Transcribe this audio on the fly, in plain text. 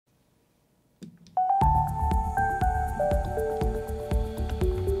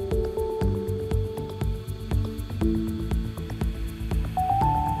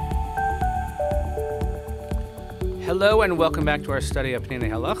Hello and welcome back to our study of Peninei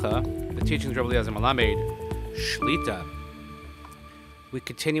Halacha, the teachings of Rabbi Eliezer Malamed, Shlita. We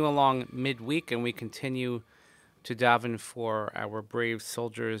continue along midweek and we continue to daven for our brave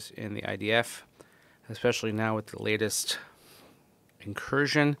soldiers in the IDF, especially now with the latest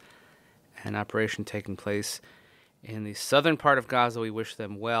incursion and operation taking place in the southern part of Gaza. We wish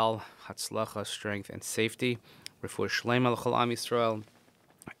them well, Hatzlacha, strength and safety, Refuah Shlema l'chol Am Yisrael,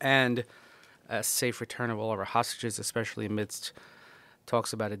 and a safe return of all of our hostages, especially amidst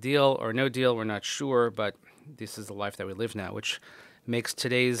talks about a deal or no deal. We're not sure, but this is the life that we live now, which makes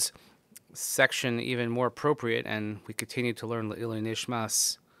today's section even more appropriate. And we continue to learn Le'ilui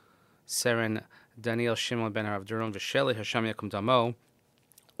Nishmas, Seren Daniel Shimon ben Harav Duron V'Sheli Hashem Yakum Damo,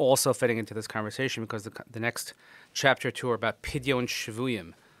 also fitting into this conversation because the next chapter or two are about Pidyon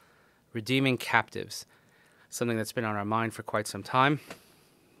Shivuyim, redeeming captives, something that's been on our mind for quite some time.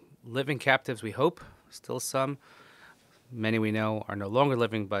 Living captives, we hope, still some. Many we know are no longer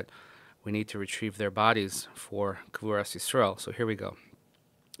living, but we need to retrieve their bodies for Kvuras Yisrael. So here we go.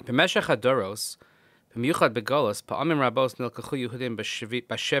 B'meshech hadoros, b'miyuchad begolos, pa'amim rabos nilkachu Yehudim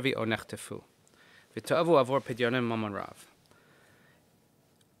b'shevi o nechtefu. V'to'avu avor pidyonim mamon rav.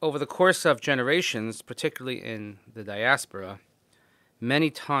 Over the course of generations, particularly in the diaspora, many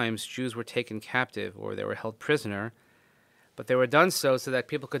times Jews were taken captive or they were held prisoner, but they were done so that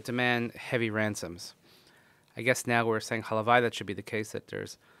people could demand heavy ransoms. I guess now we're saying halavai that should be the case, that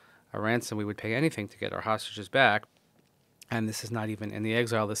there's a ransom. We would pay anything to get our hostages back. And this is not even in the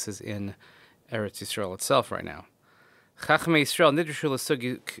exile. This is in Eretz Yisrael itself right now. Chachmei Yisrael nidrishu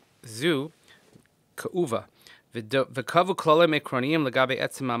l'sugi zu ka'uva. V'kavu klolim ekroniyim l'gabe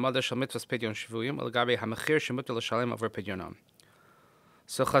etzim ma'amada shel mitzvos pidyon shivuyim l'gabe hamachir shemutar l'shalem over pidyonom.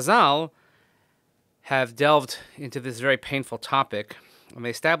 So Chazal have delved into this very painful topic, and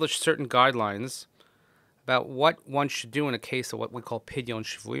they established certain guidelines about what one should do in a case of what we call pidyon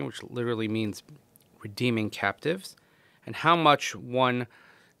shivuyim, which literally means redeeming captives, and how much one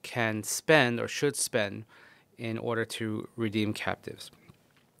can spend or should spend in order to redeem captives.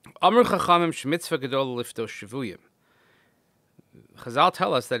 Amru chachamim shemitzvah gadol lifto shivuyim. Chazal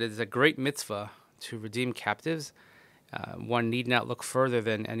tell us that it is a great mitzvah to redeem captives. One need not look further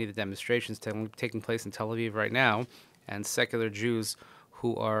than any of the demonstrations taking place in Tel Aviv right now, and secular Jews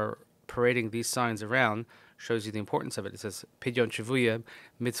who are parading these signs around shows you the importance of it. It says, Pidyon Shivuya,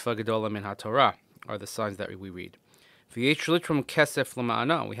 Mitzvah Gedola Min HaTorah, are the signs that we read. V'yesh litrum kesef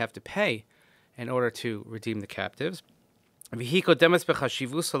l'ma'ana, we have to pay in order to redeem the captives. V'hiko demes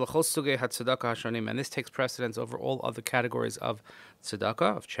b'chashivusa l'chol sugei hatzedakah hashonim, and this takes precedence over all other categories of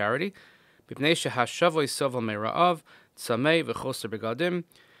tzedakah, of charity. Because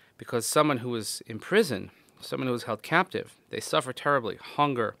someone who is in prison, someone who is held captive, they suffer terribly,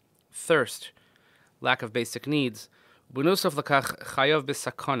 hunger, thirst, lack of basic needs, and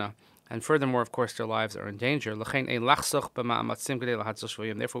furthermore, of course, their lives are in danger. Therefore,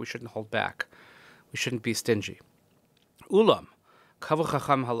 we shouldn't hold back. We shouldn't be stingy. However,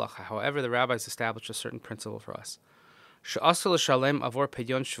 the rabbis established a certain principle for us.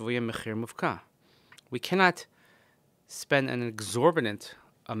 We cannot spend an exorbitant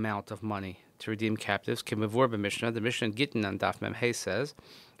amount of money to redeem captives. The Mishnah in Gittin on Daf Mem Hey says,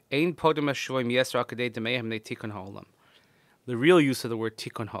 the real use of the word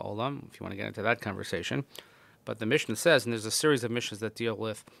tikkun ha'olam, if you want to get into that conversation, but the Mishnah says, and there's a series of Mishnahs that deal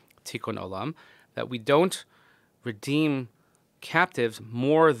with tikkun olam, that we don't redeem captives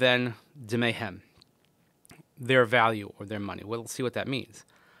more than demehem, their value or their money. We'll see what that means.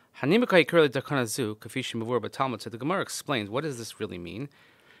 So the Gemara explains, what does this really mean?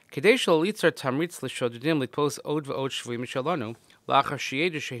 It's very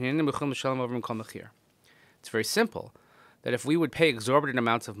simple, that if we would pay exorbitant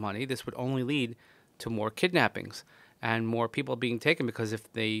amounts of money, this would only lead to more kidnappings and more people being taken, because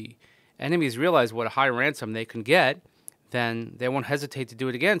if the enemies realize what a high ransom they can get, then they won't hesitate to do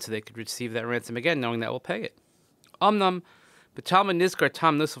it again, so they could receive that ransom again, knowing that we'll pay it. But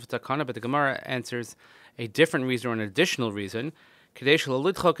the Gemara answers a different reason or an additional reason. We don't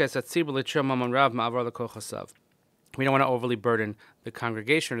want to overly burden the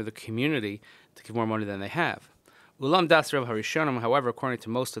congregation or the community to give more money than they have. However, according to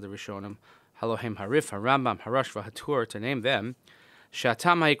most of the Rishonim, Halohim Harif, Harambam, Harash, Hatur, to name them, so those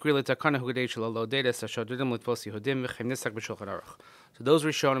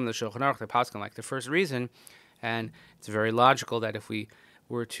Rishonim, the Shulchan Aruch, they paskin like the first reason, and it's very logical that if we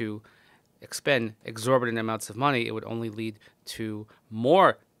were to expend exorbitant amounts of money, it would only lead to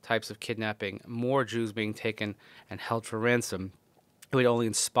more types of kidnapping, more Jews being taken and held for ransom. It would only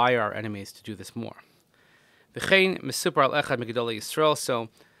inspire our enemies to do this more. V'chein mesupar al echad megidolei Yisrael. So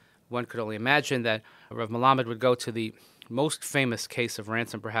one could only imagine that Rav Melamed would go to the most famous case of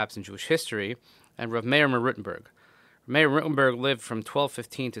ransom perhaps in Jewish history, and Rav Meir Rutenberg. Meir Rutenberg lived from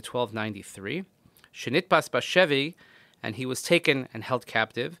 1215 to 1293. Shenitpas Bashevi, and he was taken and held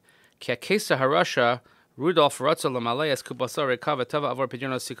captive. Ki Kesa Harasha Rudolf Ratzel Lamaleyas Kubasar Rekava Tava Avor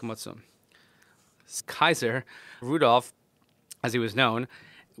Pidyono Sikumatsum. Kaiser Rudolf, as he was known,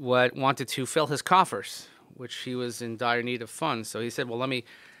 wanted to fill his coffers, which he was in dire need of funds. So he said, well, let me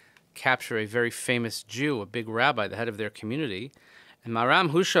capture a very famous Jew, a big rabbi, the head of their community. And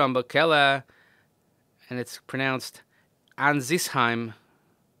Maram Husham Bakela, and it's pronounced Anzisheim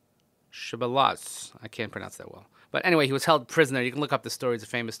Shabalaz. I can't pronounce that well. But anyway, he was held prisoner. You can look up the story. It's a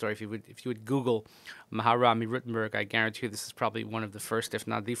famous story. If you would Google Maharami Rutenberg, I guarantee you this is probably one of the first, if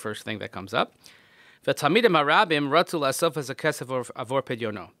not the first thing that comes up. And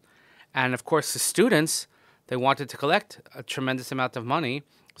of course, the students, they wanted to collect a tremendous amount of money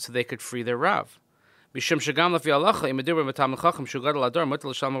so they could free their Rav. Because according to the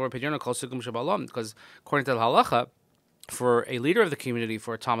Halacha, for a leader of the community,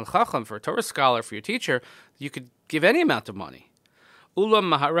 for a Talmid Chacham, for a Torah scholar, for your teacher, you could give any amount of money. However, the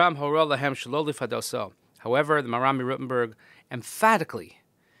Marami Rutenberg emphatically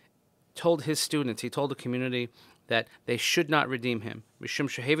told his students, he told the community, that they should not redeem him. He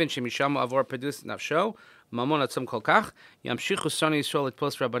says,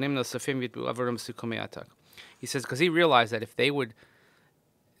 because he realized that if they would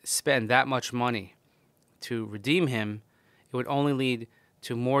spend that much money to redeem him, it would only lead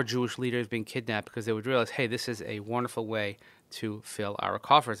to more Jewish leaders being kidnapped, because they would realize, hey, this is a wonderful way to fill our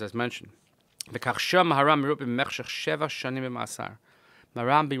coffers, as mentioned. Maram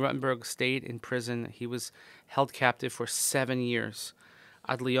Rutenberg stayed in prison. He was held captive for 7 years,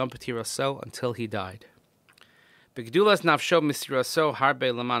 ad liyom petiraso, until he died. Begdulas nafsho misiraso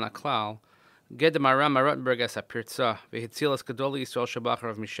harbe lamana klal, ged Maram Rutenberg es apirtza vehitzilas gedoli Yisrael shabachar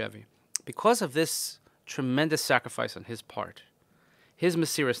of Mishevi. Because of this tremendous sacrifice on his part, his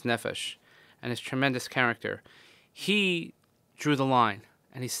mesiras nefesh, and his tremendous character, he drew the line,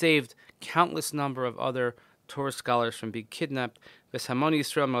 and he saved countless number of other Torah scholars from being kidnapped. And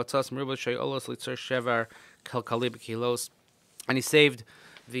he saved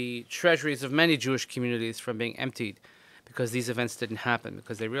the treasuries of many Jewish communities from being emptied, because these events didn't happen,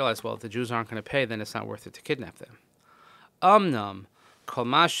 because they realized, well, if the Jews aren't going to pay, then it's not worth it to kidnap them.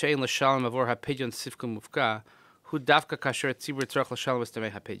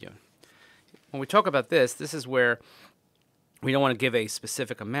 When we talk about this, this is where we don't want to give a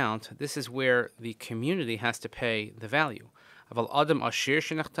specific amount. This is where the community has to pay the value. But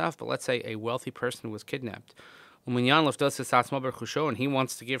let's say a wealthy person was kidnapped, and he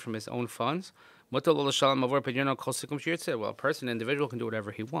wants to give from his own funds. Well, a person, an individual, can do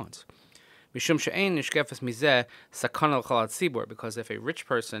whatever he wants. Because if a rich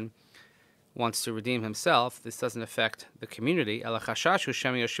person wants to redeem himself, this doesn't affect the community.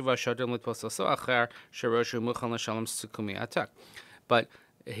 But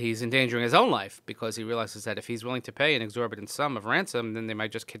he's endangering his own life, because he realizes that if he's willing to pay an exorbitant sum of ransom, then they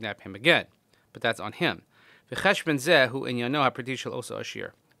might just kidnap him again. But that's on him. That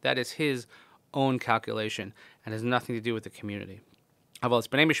is his own calculation and has nothing to do with the community. But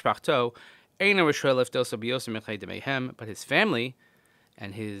his family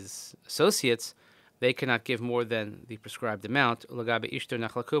and his associates, they cannot give more than the prescribed amount. But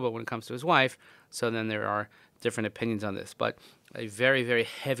when it comes to his wife, so then there are different opinions on this. But a very, very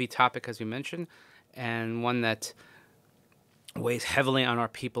heavy topic, as we mentioned, and one that weighs heavily on our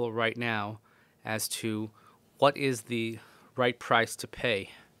people right now as to what is the right price to pay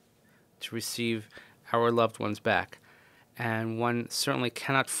to receive our loved ones back. And one certainly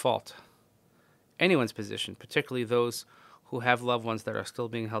cannot fault anyone's position, particularly those who have loved ones that are still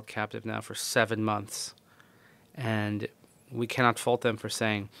being held captive now for 7 months. And we cannot fault them for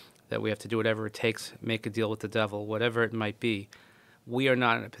saying that we have to do whatever it takes, make a deal with the devil, whatever it might be. We are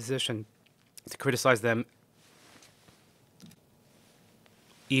not in a position to criticize them,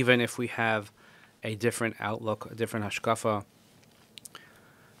 even if we have a different outlook, a different hashkafa.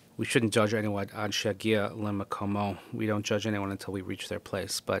 We shouldn't judge anyone ad shagia lemakomo. We don't judge anyone until we reach their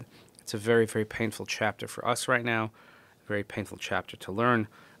place. But it's a very, very painful chapter for us right now, a very painful chapter to learn,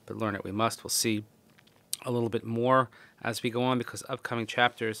 but learn it we must. We'll see a little bit more as we go on, because upcoming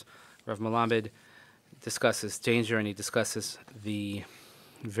chapters, Rav Melamed discusses danger, and he discusses the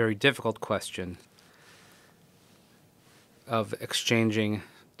very difficult question of exchanging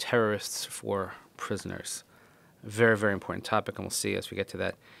terrorists for prisoners. A very, very important topic, and we'll see as we get to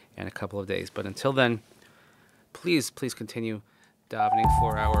that in a couple of days. But until then, Please continue davening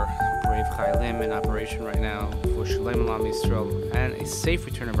for our brave Chaylim in operation right now, for Shalom Alam Yisrael, and a safe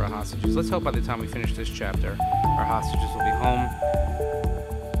return of our hostages. Let's hope by the time we finish this chapter, our hostages will be home.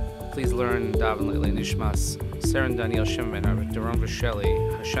 Please learn daven Leilei Nishmas, Seren Daniel Shimon, Doron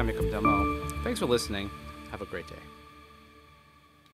Vasheli, Hashem Yikam Damo. Thanks for listening. Have a great day.